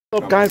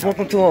What's up, guys?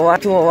 Welcome to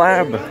the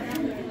lab.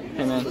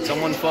 Hey man,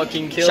 someone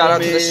fucking killed me. Shout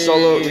out to the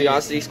solo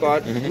Curiosity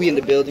Squad. We in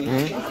the building.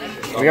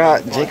 We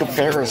got Jacob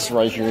Ferris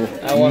right here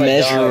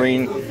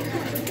measuring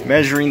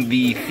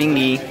the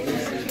thingy.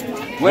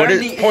 What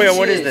is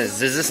this?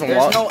 Is this a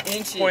lung? No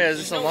inches. Poya, is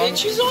this a lung?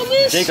 Inches on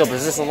this? Jacob,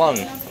 is this a lung?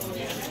 Dude,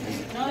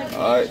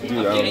 I don't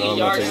know. I'm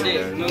not taking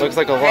it down. Looks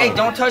like a lung. Hey,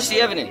 don't touch the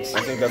evidence.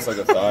 I think that's like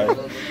a thigh.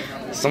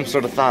 Some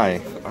sort of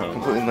thigh.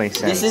 Completely makes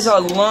sense. This is a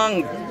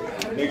lung.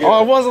 Nigga,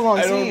 Oh, it was a lung.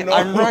 I See, don't know.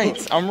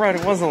 I'm right.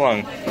 It was a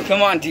lung.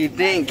 Come on, do you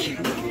think?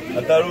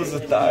 I thought it was a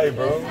thigh,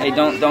 bro. Hey,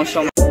 don't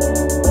show me.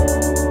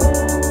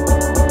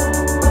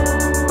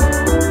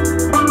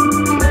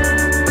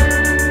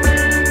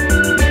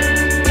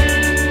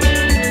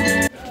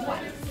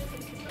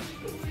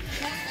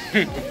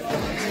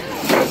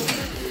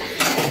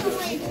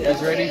 You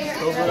guys ready?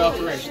 Covert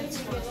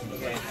operations.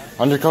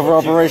 Undercover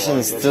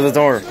operations to the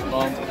door.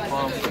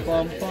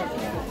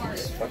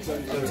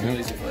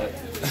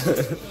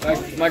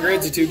 My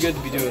grades are too good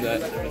to be doing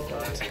that.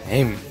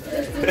 Aim.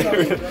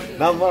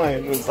 Not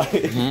mine. It was like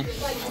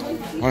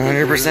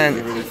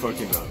 100%. really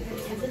fucking up.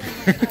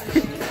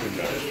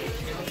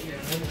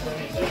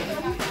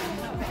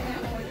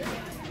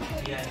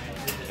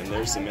 And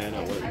there's the man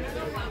at work.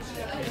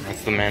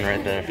 That's the man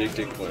right there. Big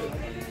dick play.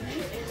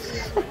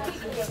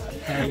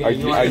 Are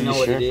you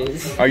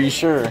sure? Are you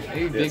sure?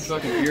 Hey, big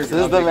fucking beard. This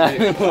is the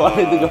man who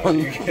wanted to go on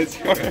You guys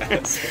are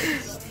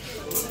assholes.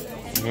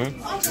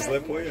 Just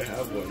let Poya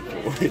have one,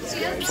 boys,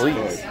 guys.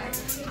 Please.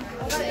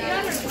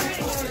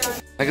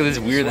 Look at this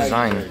weird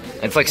design.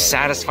 It's like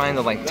satisfying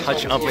to like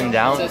touch up and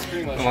down.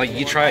 And, like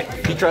he tries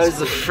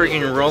to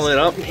freaking roll it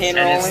up, and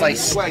it's like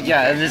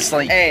and it's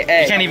like you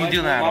can't even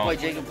do that at all. And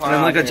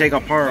then look at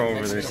Jacob Parra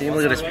over there. See,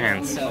 look at his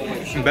pants.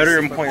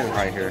 Better than Poya's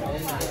right here.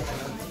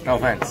 No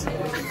offense.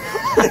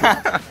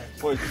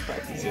 Poya just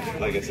practice it.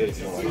 Like I said, if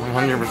you don't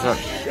like it.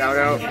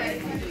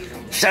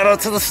 100%. Shout out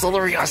to the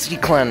Curiosity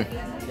Clan.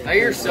 I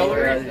hear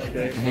celery.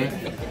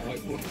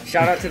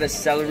 Shout out to the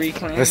celery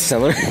clan. The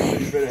celery.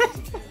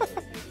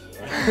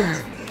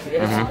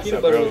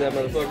 Peanut butter with that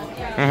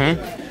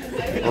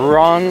motherfucker.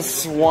 Ron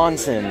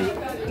Swanson.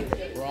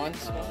 Ron?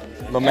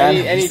 The man.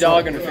 Any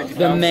dog under 50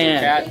 pounds.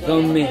 Cat.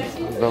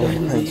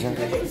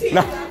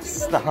 No,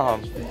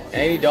 stop.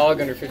 Any dog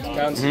under 50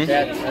 pounds is a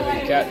cat. I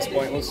think a cat is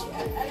pointless.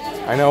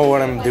 I know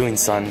what I'm doing,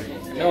 son.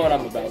 You know what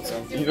I'm about,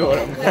 son. You know what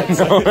I'm I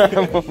know what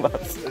I'm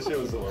about. That shit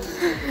was the one.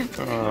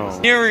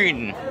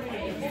 Engineering.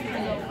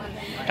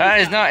 That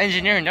is not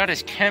engineering. That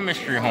is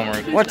chemistry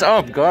homework. What's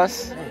up,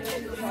 Gus?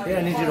 Yeah,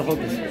 I need you to hold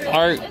this.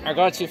 Alright, I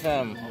got you,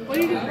 fam. What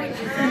are you doing?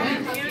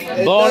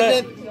 It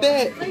doesn't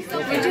fit.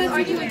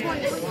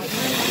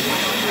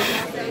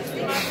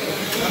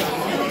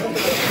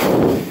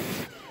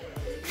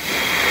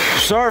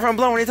 Sorry if I'm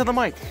blowing into the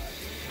mic.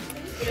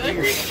 Kill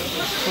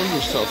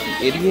yourself, you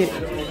idiot.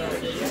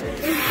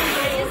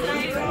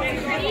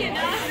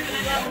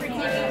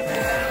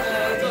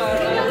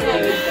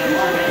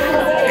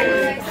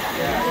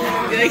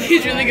 Like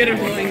he's really good at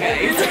blowing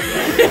guys.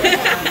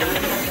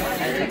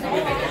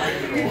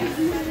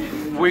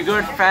 We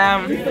good,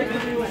 fam.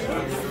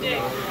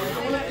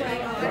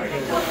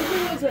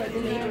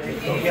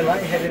 Don't get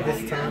lightheaded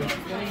this time.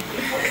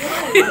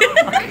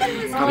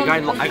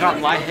 I got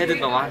lightheaded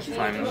the last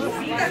time. It was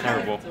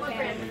terrible.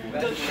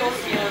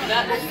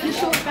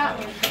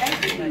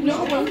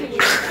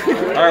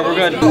 Alright, we're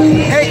good.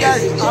 Hey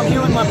guys, I'm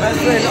here with my best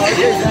friend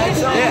RJ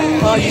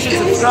Jackson. You should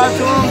subscribe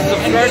to him.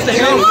 Subscribe to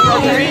him.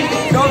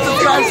 Don't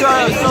subscribe to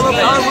our solo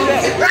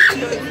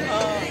Karud.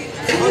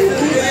 Most of the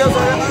videos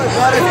are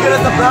not as good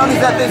as the brownies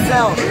that they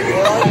sell.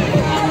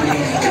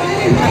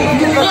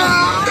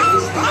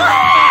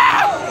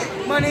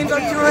 My name's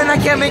Arturo and I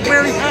can't make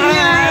brownies.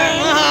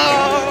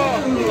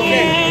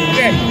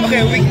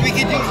 Okay, we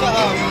can do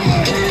some,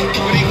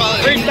 what do you call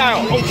it?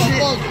 Freestyle. Oh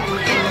shit.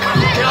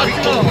 Yeah, let's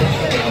go.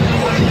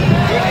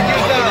 We can do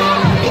some.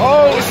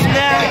 Oh,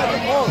 snap.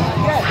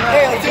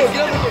 Hey, let's do it.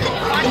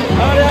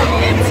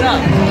 What's up?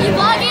 You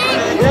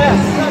vlogging?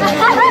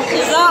 Yeah.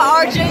 Is that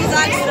RJ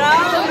Zach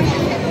style?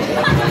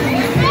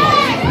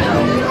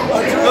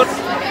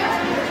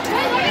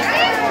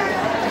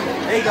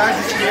 Hey guys,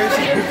 it's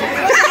Garrison.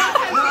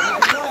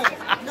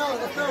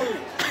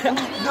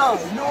 No.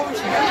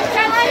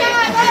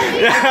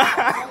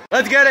 Yeah.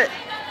 Let's get it.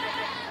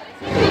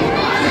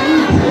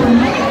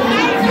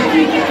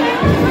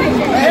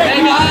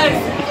 Hey guys!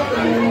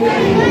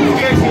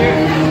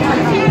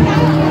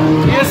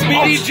 Yes,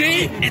 Speedy G!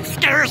 It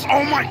scares.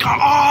 Oh my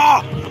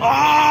god.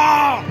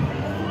 Oh.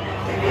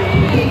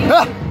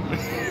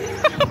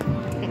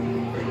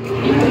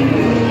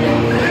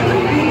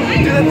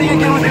 Do that thing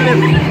again with your lip.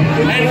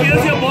 And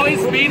here's your boy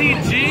Speedy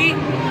G,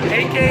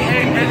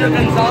 aka Pedro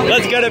Gonzalez.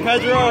 Let's get it,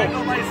 Pedro. I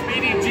go by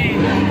Speedy G,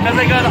 because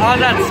I got all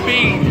that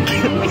speed.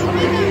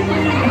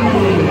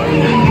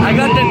 I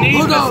got the need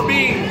for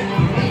speed.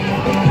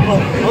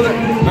 Hold it.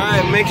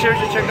 Alright, make sure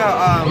to check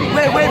out,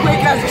 Wait,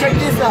 guys, check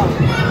this out.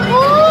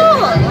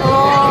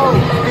 Oh,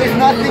 there's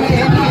nothing in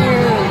here.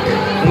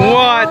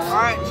 What?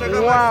 Alright, check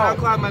out my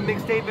SoundCloud. My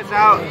mixtape is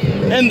out.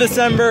 In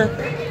December.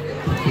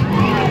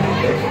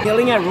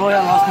 Yelling at Roy,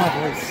 I lost my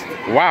voice.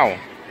 Wow.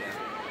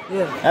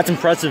 Yeah. That's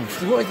impressive.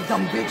 Roy's a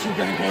dumb bitch who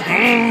doesn't pay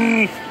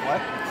attention.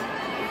 What?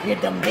 You're a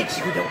dumb bitch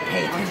who don't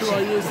pay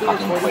attention.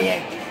 Fucking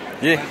quiet.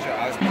 Yeah.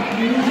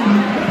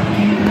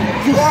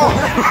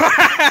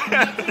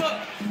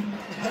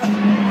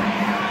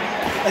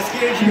 I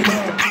scared you.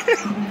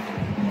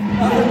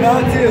 I'm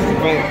about to.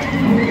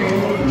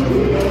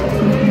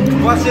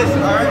 Watch this,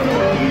 alright?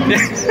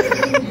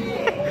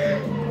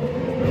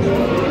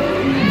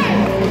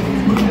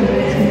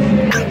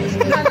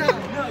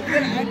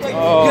 You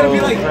gotta be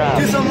like,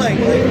 do something like.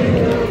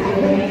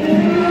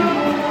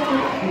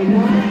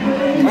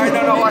 Alright,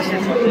 no, watch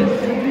this.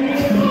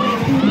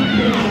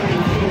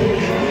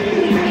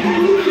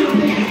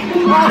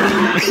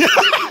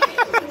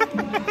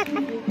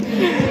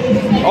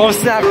 Oh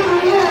snap! No,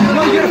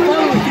 you gotta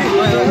follow the kid.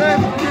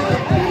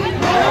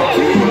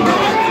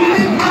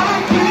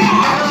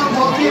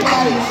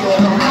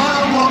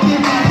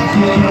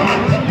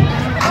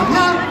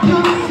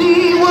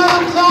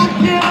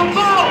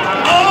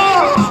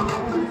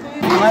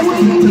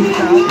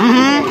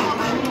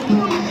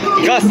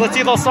 Gus, let's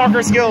see those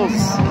soccer skills.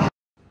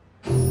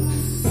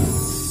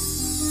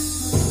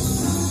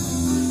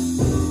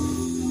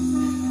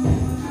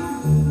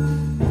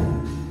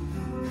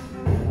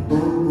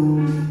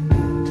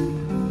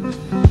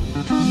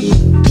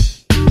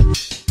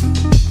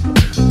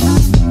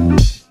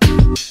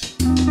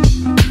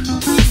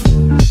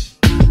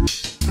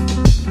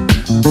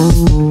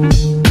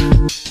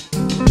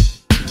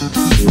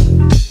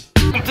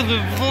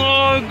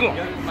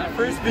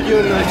 Video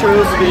in the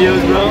Turtles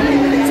videos, bro.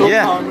 So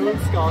Yeah.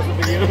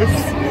 videos.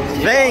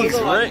 Thanks,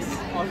 right?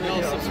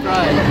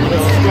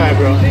 Subscribe,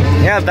 bro.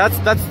 Yeah, that's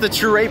the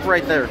true ape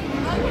right there.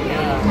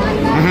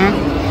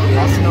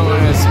 Also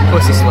known as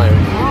Pussy Slayer.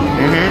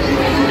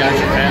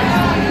 Gotcha, man.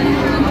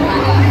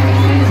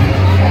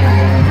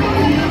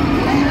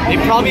 They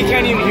probably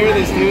can't even hear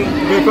this, dude.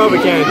 They probably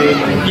can't, dude.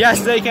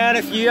 Yes, they can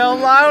if you yell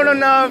loud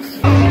enough.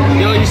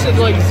 Yo, you should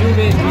like zoom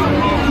in.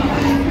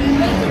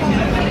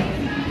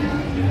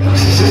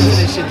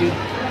 This shit, dude.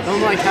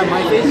 Don't like have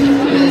my face.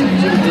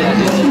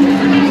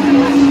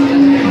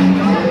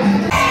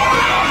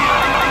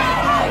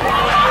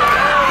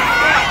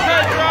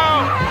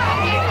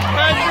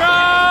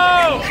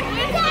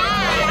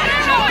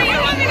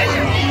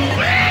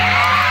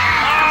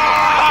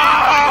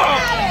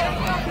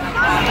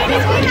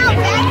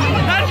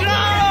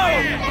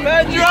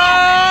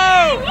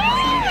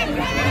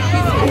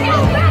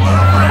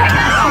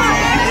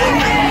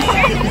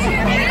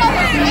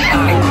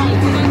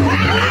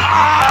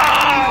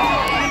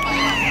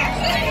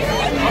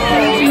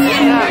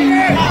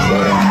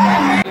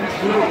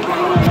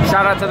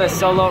 Shout out to the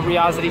solo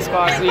Reality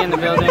Squad, we in the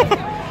building.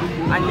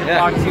 I need to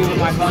vlog too, but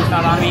my phone's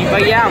not on me.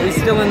 But yeah, we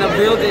still in the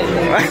building.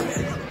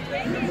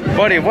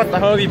 Buddy, what the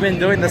hell have you been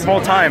doing this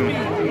whole time?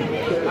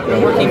 I've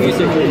been working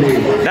music.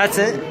 That's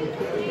it?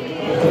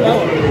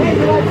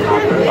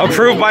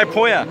 Approved by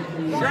Poya.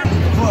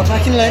 Bro, if I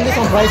can land this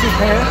on Bryce's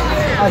hair,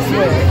 I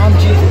swear, I'm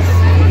Jesus.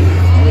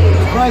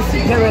 Bryce,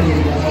 get ready.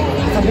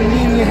 I've been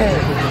needing your hair.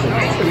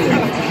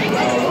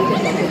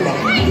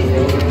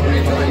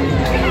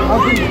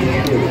 I've been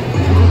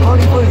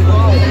recording for his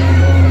vlog.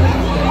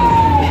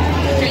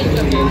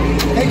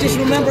 Hey, just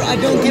remember, I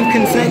don't give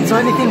consent, so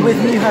anything with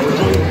me you have to do.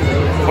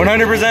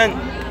 100%.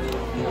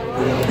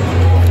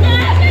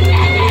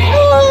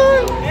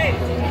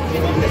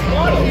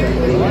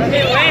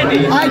 Hey,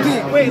 Landy. I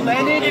did. Wait,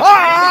 landed? Oh!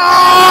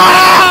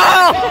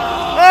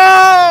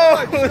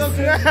 Oh!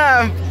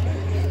 Snap!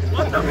 I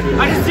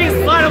just see it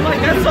slide. I'm like,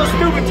 that's so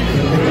stupid.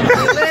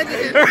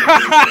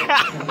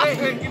 Wait,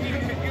 give me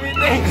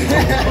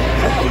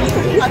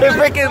It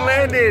freaking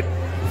landed!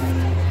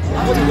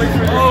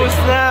 Oh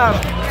snap!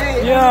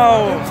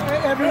 Yo!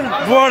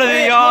 What are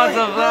the odds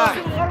of that?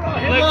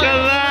 Look at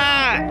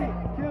that!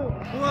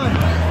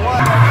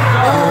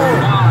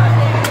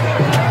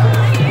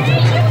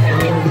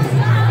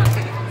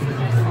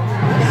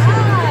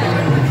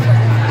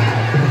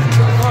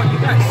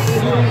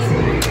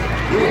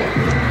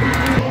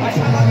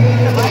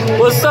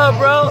 What's up,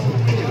 bro?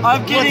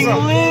 I'm getting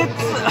lit.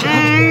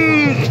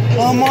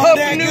 I'm on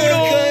that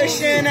good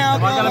cushion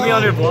Am I gonna be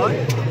on your vlog?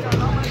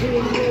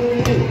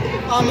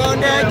 I'm on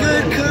that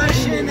good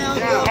cushion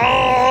alcohol.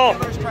 Oh!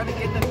 Trying to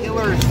get the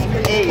killers.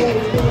 Hey.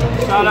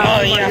 Shout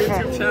out to my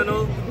YouTube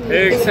channel,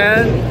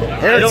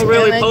 Eric10. I don't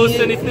really post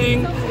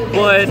anything,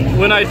 but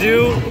when I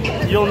do,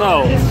 you'll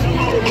know.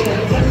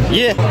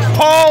 Yeah.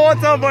 Paul,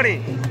 what's up,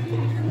 buddy?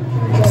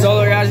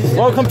 Solo guys.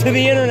 Welcome to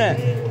the internet.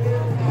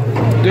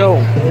 Yo,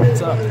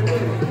 what's up?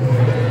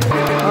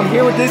 I'm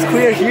here with this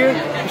queer here.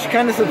 You should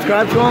kind of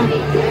subscribe to him.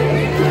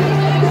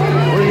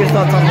 What are your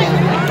thoughts on him?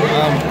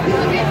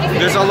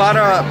 There's a lot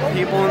of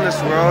people in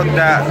this world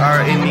that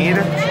are in need,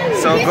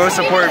 so go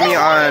support me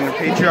on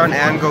Patreon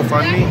and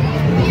GoFundMe.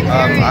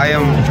 I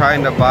am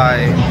trying to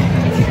buy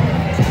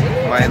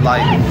my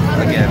life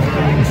again.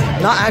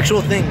 Not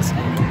actual things.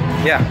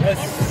 Yeah.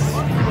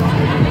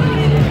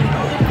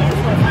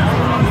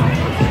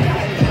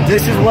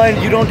 This is why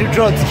you don't do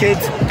drugs,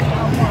 kids.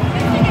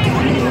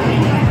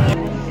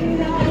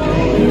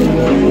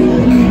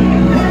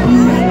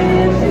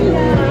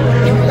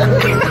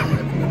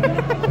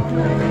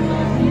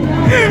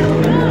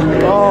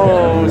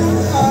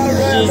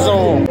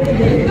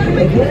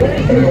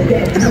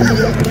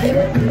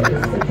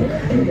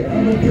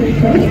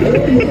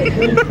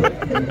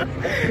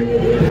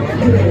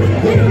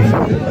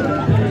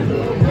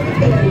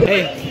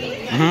 Hey.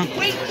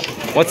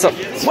 What's up?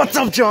 What's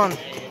up, John?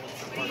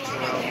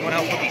 What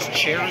else with these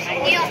chairs?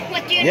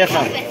 Yes,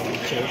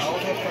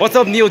 sir. What's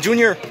up, Neil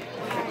Jr.?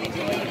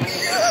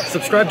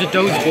 Subscribe to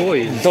Those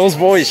Boys. Those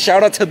Boys.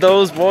 Shout out to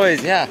Those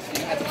Boys. Yeah.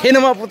 Hit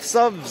him up with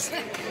subs.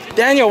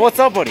 Daniel, what's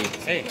up, buddy?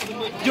 Hey.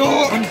 Yo,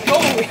 I'm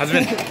going.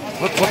 Husband.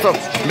 What's up,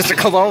 Mr.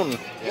 Cologne?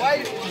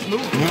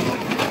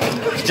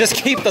 Just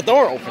keep the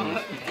door open.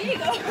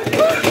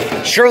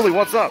 Shirley,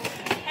 what's up?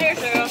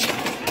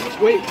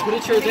 Wait, put a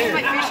chair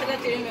there.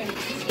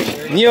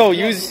 Neo,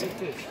 use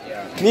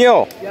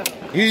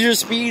your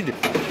speed.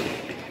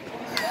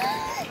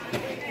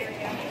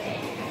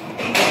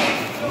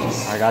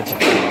 I got you.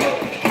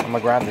 I'm gonna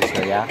grab this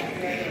guy,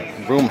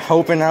 yeah? Room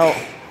helping out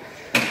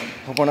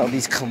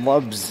these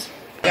clubs.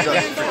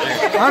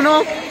 Ah,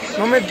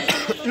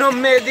 no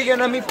me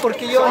digan a mí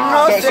porque yo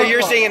no sé. So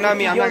you're saying not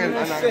me, I'm not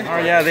gonna. Oh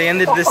yeah, they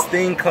ended this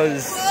thing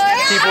because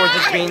people were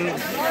just being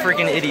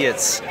freaking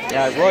idiots.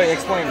 Yeah, Roy,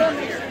 explain.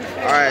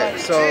 Alright,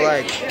 so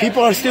like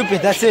People are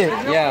stupid, that's it.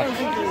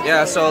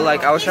 yeah, so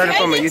like I was trying to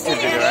film a YouTube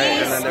video, right?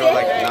 And then they were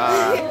like,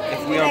 nah,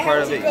 if we aren't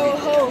part of it,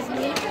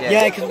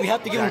 Yeah, because we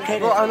have to give them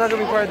credit. Bro, I'm not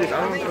gonna be part of this.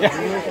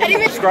 I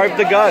don't Subscribe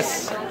to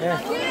Gus. Yeah.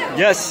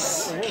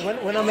 Yes.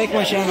 When I make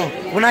my channel,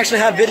 when I actually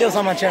have videos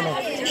on my channel.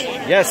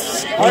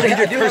 Yes. I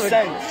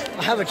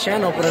have a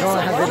channel, but I don't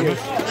have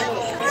videos.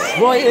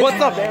 Roy, What's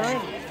up, Aaron?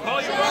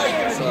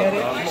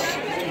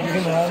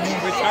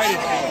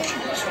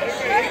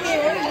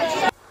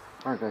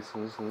 Alright guys, so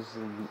this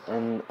is the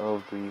end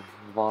of the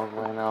vlog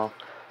right now.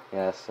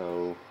 Yeah,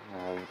 so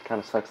it kind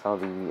of sucks how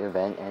the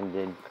event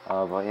ended,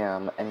 but yeah,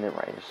 I'm gonna end it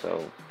right here.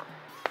 So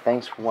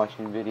thanks for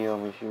watching the video.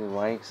 Make sure you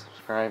like,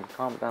 subscribe,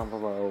 comment down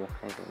below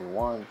anything you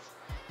want,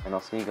 and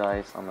I'll see you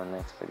guys on the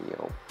next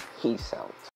video. Peace out.